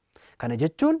 Kana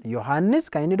jechuun Yohaannis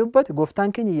kan inni dubbate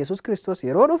gooftaan keenya Yesuus Kiristoos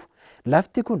yeroo dhufu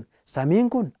lafti kun, samiin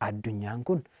kun, addunyaan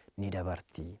kun ni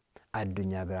dabarti.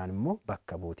 Addunyaa biraan immoo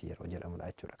bakka buuti yeroo jedhamudha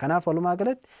jechuudha. Kanaaf walumaa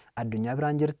galatti addunyaa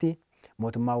biraan jirti,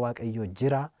 mootummaa Waaqayyoo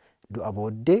jira, du'a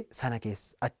booddee sana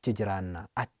keessa achi jiraanna,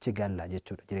 achi galla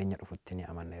jechuudha. Jireenya dhufutti ni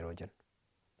amanna yeroo jennu.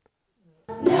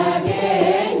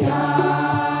 Nageenya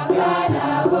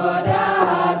kana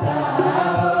godhata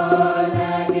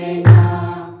nageenya.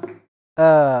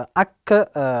 Akka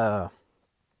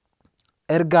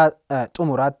ergaa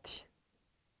xumuraatti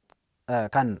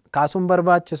kan kaasuun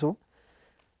barbaachisu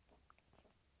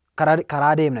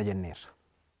karaa deemna jenneerra.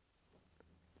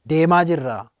 Deemaa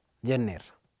jirra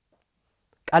jenneerra.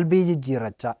 Qalbii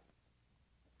jijjiirrachaa,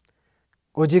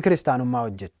 hojii kiristaanummaa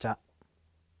hojjechaa,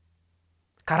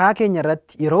 karaa keenya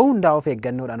irratti yeroo hundaa of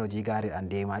eeggannoodhaan hojii gaariidhaan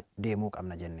deemuu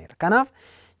qabna jenneerra. Kanaaf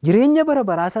jireenya bara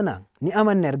baraa sana ni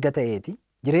amanna erga ta'eeti,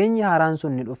 jireenyi haaraan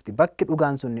sun ni dhufti, bakki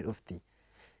dhugaan sun ni dhufti,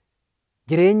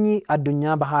 jireenyi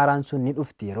addunyaa haaraan sun ni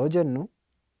dhufti yeroo jennu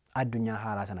addunyaa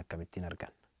haaraa sana akkamittiin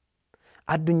arganna?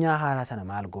 Addunyaa haaraa sana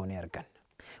maal goonee arganna?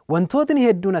 Wantootni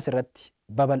hedduun asirratti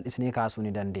babal'isnee kaasuu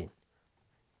ni dandeenya.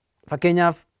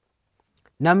 Fakkeenyaaf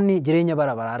namni jireenya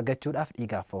bara baraa argachuudhaaf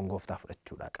dhiigaaf foon gooftaa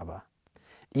fudhachuudha qaba.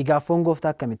 Dhiigaaf foon gooftaa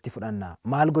akkamitti fudhanna?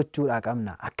 Maal gochuudhaa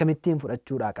qabna? Akkamittiin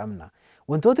fudhachuudhaa qabna?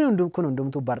 Wantootni kun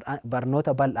hundumtuu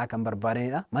barnoota bal'aa kan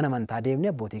barbaadanidha. Mana amantaa deemnee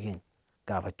abbootii keenya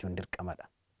gaafachuun dirqamadha.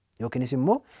 Yookiinis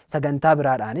immoo sagantaa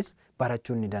biraadhaanis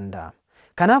barachuun ni danda'ama.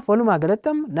 Kanaaf walumaa galatti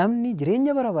namni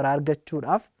jireenya bara baraa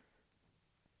argachuudhaaf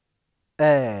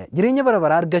jireenya bara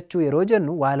baraa argachuu yeroo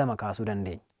jennu waa lama kaasuu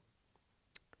dandeenya.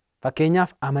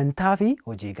 Fakkeenyaaf amantaa fi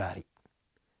hojii gaarii.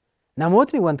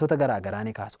 Namootni wantoota garaa garaa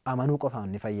ni kaasu. Amanuu qofaan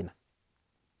ni fayyina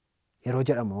yeroo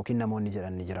jedhamu yookiin namoonni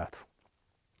jedhan ni jiraatu.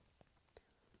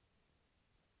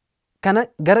 Kana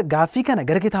gaaffii kana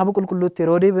gara kitaaba qulqulluutti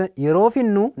yeroo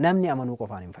finnu namni amanuu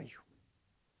qofaan hin fayyu.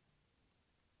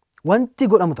 Wanti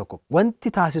godhamu tokko,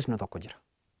 wanti taasisnu tokko jira.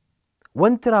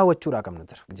 Wanti raawwachuudhaa qabnu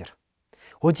jira.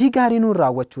 Hojii gaarii nuun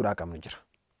raawwachuudhaa qabnu jira.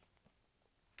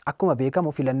 Akkuma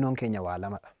beekamu filannoon keenya waa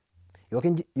lamadha.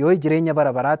 Yookiin yoo jireenya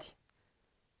bara baraati,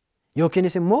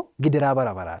 yookiinis immoo gidiraa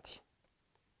bara baraati.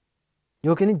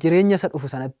 Yookiin jireenya isa dhufu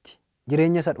sanatti,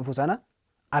 jireenya isa dhufu sana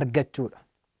argachuudha.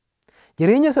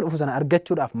 Jireenya isa dhufu sana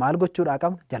argachuudhaaf maal gochuudhaa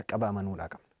qabna? Jalqaba amanuudhaa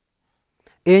qabna.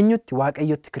 Eenyutti?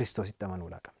 Waaqayyotti, Kiristoositti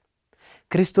amanuudhaa qabna.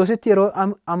 Kiristoositti yeroo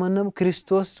amanamu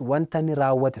Kiristoos wanta inni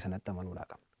raawwate sanatti amanuudhaa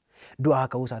qabna. Du'aa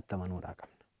ka'uu isaatti amanuudhaa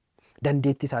qabna.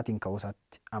 Dandeettii isaatiin ka'uu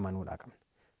isaatti amanuudhaa qabna.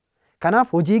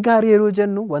 Kanaaf hojii gaarii yeroo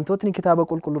jennu wantootni kitaaba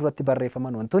qulqulluu irratti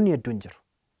barreeffaman wantoonni hedduun jiru.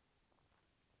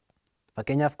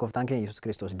 Fakkeenyaaf gooftaan keenya Yesuus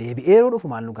Kiristoos deebi'ee yeroo dhufu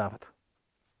maal nu gaafata?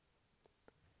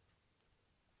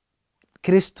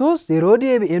 Kiristoos yeroo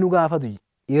deebi'ee nu gaafatu,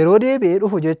 yeroo deebi'ee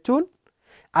dhufu jechuun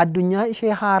addunyaa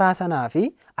ishee haaraa sanaa fi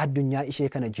addunyaa ishee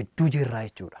kana jidduu jirraa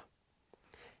jechuudha.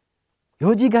 Yoo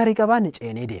hojii gaarii qabaanne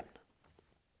ceenee deemna.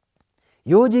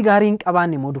 Yoo hojii gaarii hin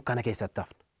qabaanne immoo dukkana keessatti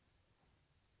hafna.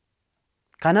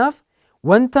 Kanaaf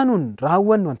wanta nun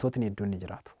raawwannu wantootni hedduun ni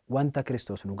jiraatu. Wanta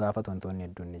Kiristoos nu gaafatu wantoonni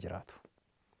hedduun ni jiraatu.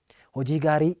 Hojii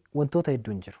gaarii wantoota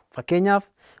hedduun jiru. Fakkeenyaaf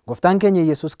gooftaan keenya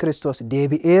Yesuus Kiristoos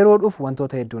deebi'ee yeroo dhufu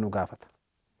wantoota hedduu nu gaafata.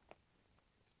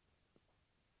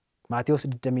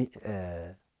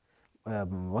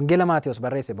 Wangeela Maatiyos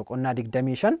barreesse boqonnaa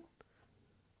 25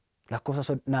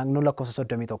 naannoo lakkoofsa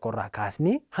 31 irraa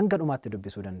kaasnee hanga dhumaatti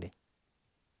dubbisuu dandeenya.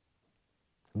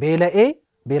 Beela'ee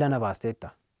beela na baasteetta.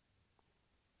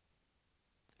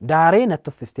 Daaree natti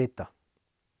uffisteetta.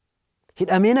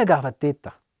 Hidhamee na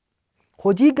gaafatteetta.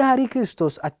 Hojii gaarii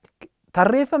Kiristoos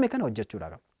tarreeffame kana hojjechuudha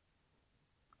qabna.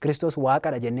 Kiristoos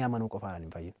waaqadha jennee amanuu qofaadhaan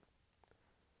hin fayyinu.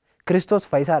 Kiristoos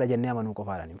fayyisaadha jennee amanuu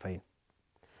qofaadhaan hin fayyinu.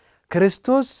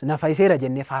 Kiristoos na fayyiseera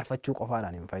jennee faarfachuu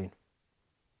qofaadhaan hin fayyinu.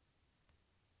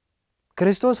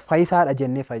 Kiristoos fayyisaadha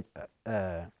jennee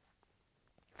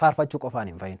faarfachuu qofaan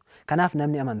hin fayyinu. Kanaaf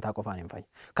namni amantaa qofaan hin fayyinu.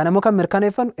 Kana immoo kan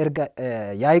mirkaneeffannu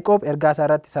Yaaqoob ergaa isaa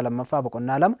irratti 2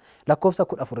 boqonnaa 2 lakkoofsa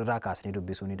 14 irraa kaasnee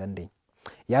dubbisuu ni dandeenya.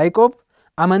 Yaaqoob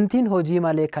amantiin hojii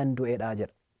malee kan du'edha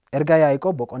jedha. Ergaa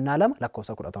Yaaqoob boqonnaa 2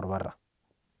 lakkoofsa 17 irraa.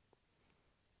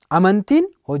 Amantiin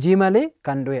hojii malee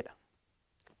kan du'edha.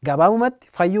 Gabaabumatti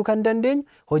fayyuu kan dandeenyu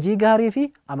hojii gaarii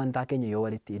fi amantaa keenya yoo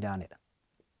walitti idaanedha.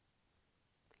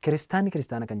 Kiristaanni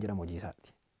kiristaana kan jedhamu hojii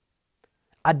isaati.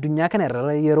 addunyaa kana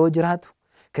irra yeroo jiraatu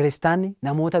kiristaanni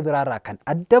namoota biraarraa kan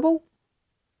adda ba'u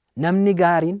namni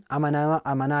gaariin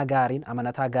amanaa gaariin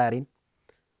amanataa gaariin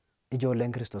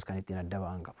ijoolleen Kiristoos kan ittiin adda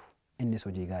ba'an qabu. Innis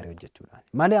hojii gaarii hojjechuudhaan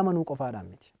malee amanuu qofaadhaan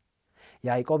miti.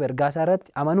 Yaaqoob ergaa isaa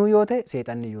irratti amanuu yoo ta'e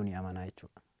seexanni iyyuu ni amanaa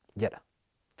jechuudha jedha.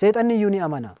 Seexanni iyyuu ni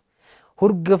amanaa.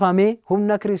 Hurgufamee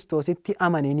humna Kiristoositti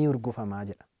amanee ni hurgufamaa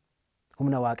jedha.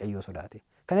 Humna Waaqayyoo sodaate.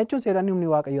 Kana jechuun seexanni humni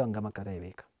Waaqayyoo hangam akka ta'e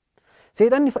beeka.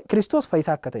 Seexanni Kiristoos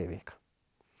fayyisaa akka ta'e beeka.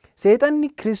 Seexanni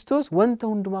Kiristoos wanta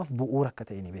hundumaaf bu'uura akka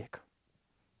ta'e ni beeka.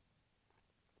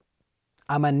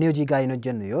 Amannee hojii gaarii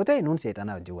hojjennu yoo ta'e nuun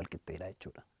seexanaa wajjin wal qixxeedha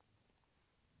jechuudha.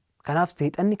 Kanaaf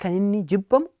seexanni kan inni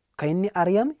jibbamu, kan inni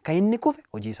ari'ame, kan inni kufe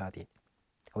hojii isaatiin.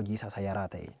 Hojii isaa sayaraa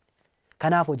ta'een.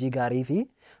 Kanaaf hojii gaarii fi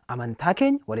amantaa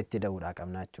keenya walitti hidhuudhaa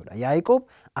qabna jechuudha. Yaaqoob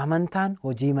amantaan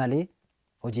hojii malee,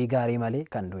 hojii gaarii malee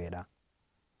kan du'edha.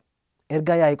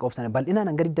 Ergaa Yaaqoob sana bal'inaan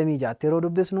hanga 26 yeroo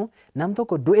dubbisnu nam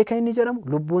tokko du'e kan inni jedhamu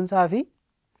lubbuunsaa fi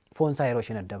foonsaa yeroo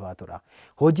isheen adda baatudha.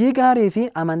 Hojii gaarii fi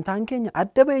amantaan keenya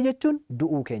adda ba'e jechuun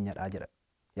du'uu keenyadha jedha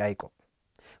Yaaqoob.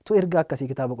 Tu ergaa akkasii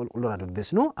kitaaba qulqulluurraa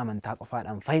dubbisnu amantaa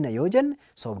qofaadhaan fayyina yoo jenne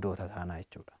sobdoota taanaa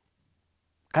jechuudha.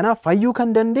 Kanaaf fayyuu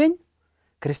kan dandeenyu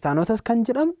kiristaanotas kan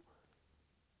jedhamu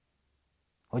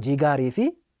hojii gaarii fi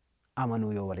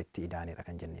amanuu yoo walitti hidhaanidha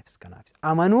kan jenneefis kanaafis.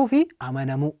 Amanuu fi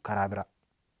amanamuu karaa biraa.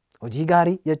 Hojii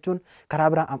gaarii jechuun karaa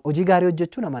biraa hojii gaarii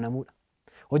hojjechuun amanamuudha.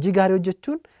 Hojii gaarii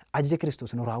hojjechuun ajaja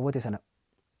Kiristoos nu raawwate sana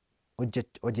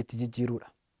hojiitti jijjiiruudha.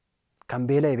 Kan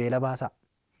beela'e beela baasaa.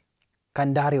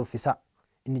 Kan daaree uffisaa.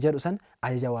 Inni jedhu san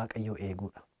ajaja Waaqayyoo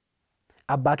eeguudha.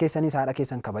 Abbaa keessanii haadha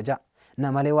keessan kabajaa.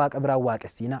 Na malee Waaqa biraan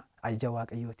waaqessinaa ajaja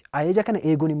Waaqayyooti. Ajaja kana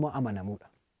eeguun immoo amanamuudha.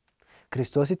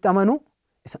 Kiristoositti amanuu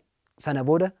sana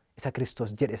booda isa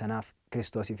Kiristoos jedhe sanaaf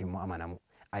Kiristoosiif immoo amanamuu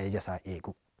ajaja isaa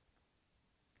eeguu.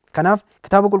 Kanaaf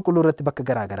kitaaba qulqulluu irratti bakka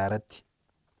garaa garaa irratti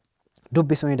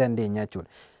dubbisuu ni dandeenya jechuudha.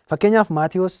 Fakkeenyaaf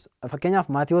Maatiyos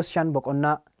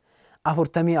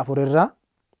 5:44 irraa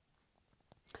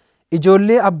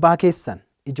ijoollee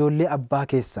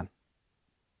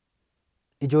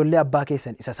abbaa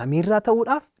keessan isa samiirraa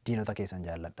ta'uudhaaf diinota keessan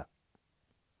jaalladhaa.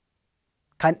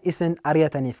 Kan isin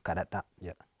ari'ataniif kadhadhaa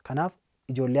jedha. Kanaaf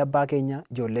ijoollee abbaa keenya,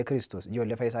 ijoollee Kiristoos,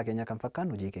 ijoollee fayyisaa keenya kan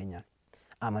fakkaannu hojii keenyaan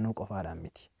amanuu qofaadhaan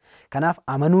miti. Kanaaf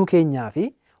amanuu keenyaa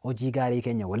fi hojii gaarii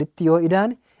keenya walitti yoo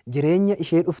hidhaane jireenya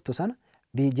ishee dhuftu sana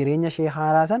jireenya ishee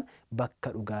haaraa sana bakka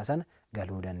dhugaa sana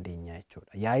galuu dandeenya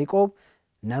jechuudha. Yaaqoob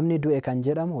namni du'e kan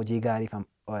jedhamu hojii gaarii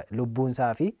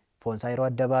lubbuunsaa fi foonsaa yeroo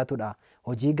adda baatudha.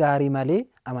 Hojii gaarii malee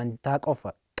amantaa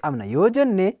qofa qabna yoo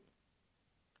jenne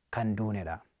kan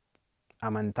duunedha.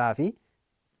 Amantaa fi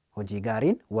hojii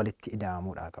gaariin walitti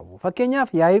hidhamuudhaa qabu.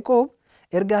 Fakkeenyaaf Yaaqoob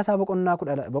ergaa isaa boqonnaa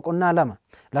 2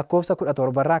 lakkoofsa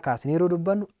 17 irraa kaasnee yeroo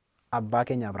dubbannu abbaa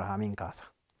keenya Abrahaamiin kaasa.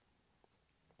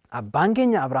 Abbaan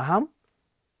keenya Abrahaam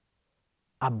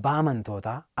abbaa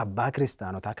amantootaa, abbaa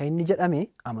kiristaanotaa kan inni jedhame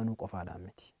amanuu qofaadhaan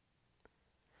miti.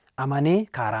 Amanee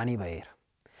kaaraanii ba'eera.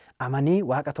 Amanee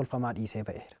waaqa tolfamaa dhiisee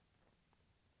ba'eera.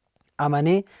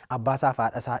 Amanee abbaa isaa fi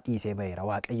haadha isaa dhiisee ba'eera.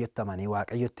 Waaqayyotti amanee,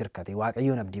 Waaqayyotti hirkatee,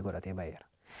 Waaqayyoon abdii godhatee ba'eera.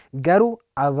 Garuu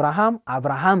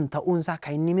Abrahaam ta'uunsaa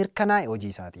kan inni mirkanaa'e hojii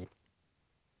isaatiin.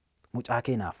 Mucaa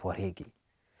keenyaaf wareegi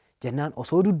jennaan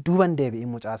osoo dudduuban deebi'ee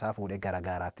mucaa isaa fuudhee gara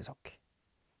gaaraatti sokke.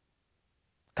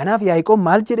 Kanaaf Yaaqoob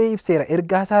maal jedhee ibseera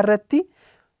ergaa isaa irratti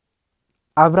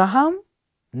Abrahaam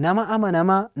nama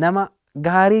amanamaa, nama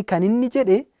gaarii kan inni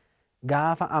jedhe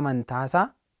gaafa amantaasaa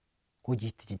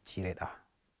hojiitti jijjiiredha.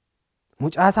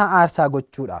 Mucaa isaa aarsaa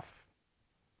gochuudhaaf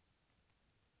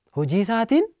hojii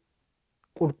isaatiin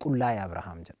qulqullaa'e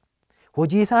Abrahaam jedha.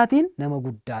 Hojii isaatiin nama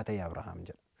guddaa ta'e Abrahaam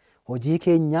jedha. Hojii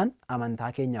keenyaan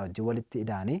amantaa keenya wajjin walitti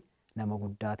hidhaanee nama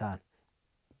guddaa ta'an,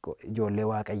 ijoollee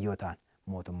Waaqayyoo ta'an,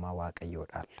 mootummaa Waaqayyoo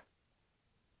dhaalla.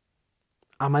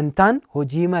 Amantaan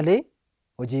hojii malee,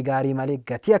 hojii gaarii malee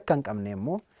gatii akka hin qabne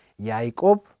immoo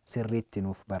Yaaqoob sirriitti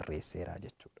nuuf barreesseera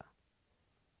jechuudha.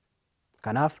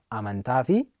 Kanaaf amantaa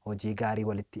fi hojii gaarii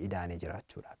walitti hidhaanee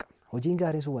jiraachuudha qabna. Hojiin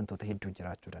gaarii sun wantoota hedduu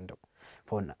jiraachuu danda'u.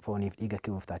 Fooniif dhiiga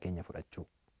gooftaa keenya fudhachuu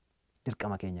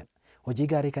dirqama keenyadha. Hojii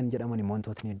gaarii kan jedhaman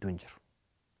wantootni hedduun jiru.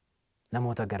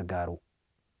 Namoota gargaaruu,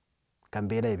 kan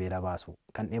beela'e beela baasuu,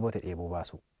 kan dheebote dheebuu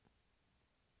baasuu,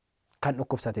 kan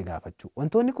dhukkubsate gaafachuu.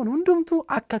 Wantoonni kun hundumtuu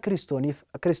akka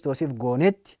Kiristoosiif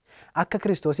goonetti, akka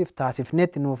Kiristoosiif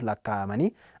taasifnetti nuuf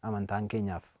lakkaa'amanii amantaan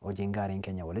keenyaaf hojiin gaariin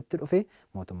keenya walitti dhufe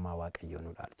mootummaa Waaqayyoo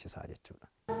nu dhaalchisaa jechuudha.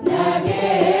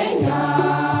 Nageenya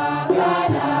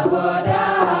kana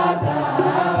godhata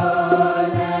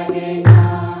nageenya.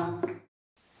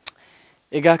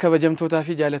 Egaa kabajamtootaa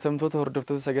fi jaalatamtoota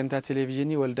hordoftoota sagantaa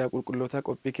televezyiinii waldaa qulqullootaa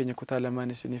qophii keenya kutaa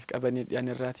lamaan isiniif qabanii dhiyaan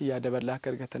irraati yaada bal'aa akka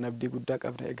argatan abdii guddaa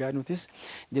qabna. Egaa nutis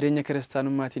jireenya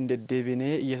kiristaanummaatiin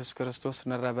deddeebinee Yesuus Kiristoos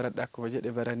narraa baradhaa akkuma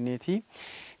jedhe baranneeti.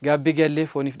 Gaabbii gallee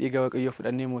fooniif dhiiga Waaqayyoo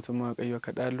fudhannee mootummaa Waaqayyoo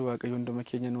akka dhaallu Waaqayyo hunduma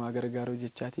keenya nu haa gargaaru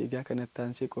jechaati. Egaa kanatti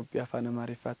aansee qophii afaan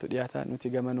Amaariffaatti dhiyaata. Nuti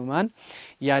gamanumaan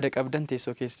yaada qabdan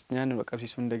teessoo keenyaan nu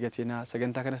qaqqabsiisuu hin dagatinaa.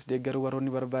 Sagantaa kanas deeggaruu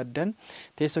warroonni barbaadan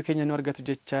teessoo keenya nu argatu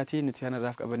jechaati. Nuti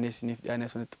kanarraaf qabannee isiniif dhiyaanee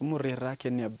sunitti xumurreerraa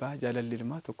kennee abbaa jaalalli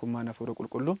ilmaa tokkummaan hafuura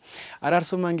qulqulluu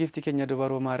araarsummaan giiftii keenya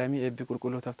dubaroo Maariyaamii eebbi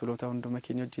qulqullootaaf tuloota hunduma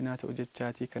keenya wajjin haa ta'u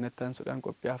jechaati. Kanatti aansuudhaan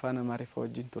qophii afaan Amaariffaa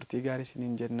wajjin turtii gaarii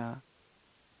isiniin jennaa.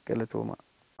 Galatooma.